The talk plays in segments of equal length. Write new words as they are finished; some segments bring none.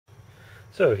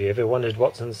So, if you ever wondered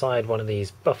what's inside one of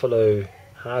these Buffalo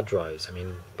hard drives, I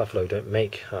mean, Buffalo don't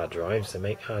make hard drives, they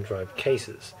make hard drive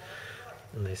cases.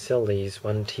 And they sell these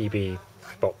 1 TB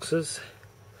boxes.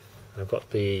 I've got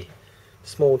the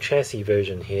small chassis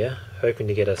version here, hoping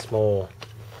to get a small,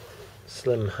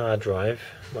 slim hard drive,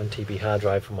 1 TB hard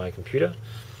drive for my computer.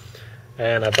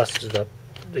 And I busted up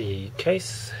the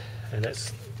case, and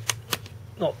it's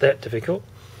not that difficult.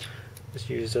 Just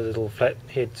use a little flat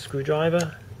head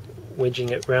screwdriver, wedging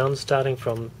it round starting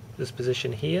from this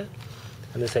position here,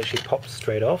 and this actually pops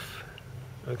straight off.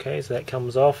 Okay, so that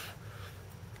comes off.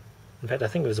 In fact, I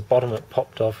think it was the bottom that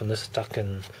popped off and this stuck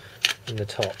in the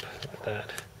top like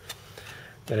that.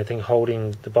 The only thing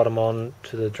holding the bottom on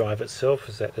to the drive itself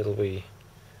is that little wee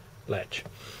latch.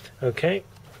 Okay,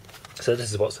 so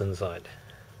this is what's inside.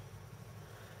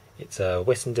 It's a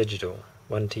Western Digital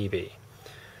 1 TB.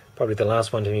 Probably the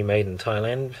last one to be made in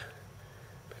Thailand,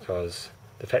 because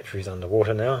the factory's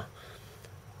underwater now.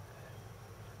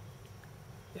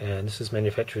 And this was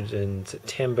manufactured in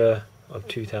September of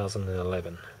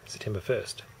 2011, September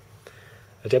 1st.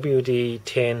 A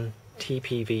WD-10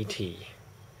 TPVT.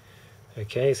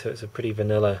 Okay, so it's a pretty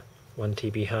vanilla 1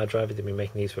 TB hard drive. They've been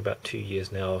making these for about 2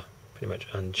 years now, pretty much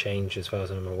unchanged as far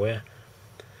as I'm aware.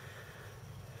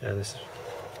 And this,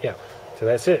 yeah, so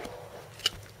that's it.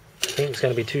 I think it's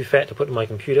going to be too fat to put in my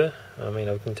computer. I mean,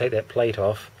 I can take that plate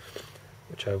off,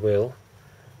 which I will.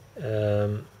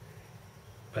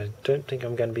 I don't think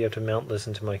I'm going to be able to mount this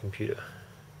into my computer.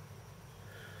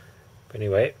 But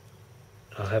anyway,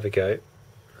 I'll have a go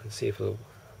and see if it'll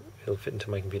fit into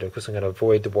my computer. Of course, I'm going to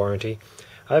avoid the warranty.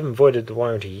 I haven't voided the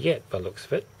warranty yet, by the looks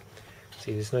of it.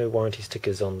 See, there's no warranty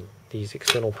stickers on these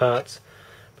external parts.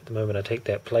 But the moment I take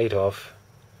that plate off,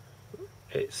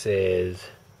 it says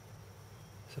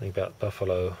something about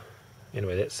Buffalo.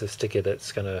 Anyway, that's the sticker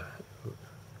that's going to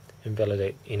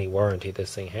invalidate any warranty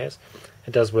this thing has.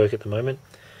 It does work at the moment.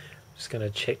 Just going to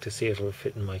check to see if it will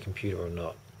fit in my computer or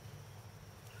not.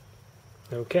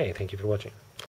 Okay, thank you for watching.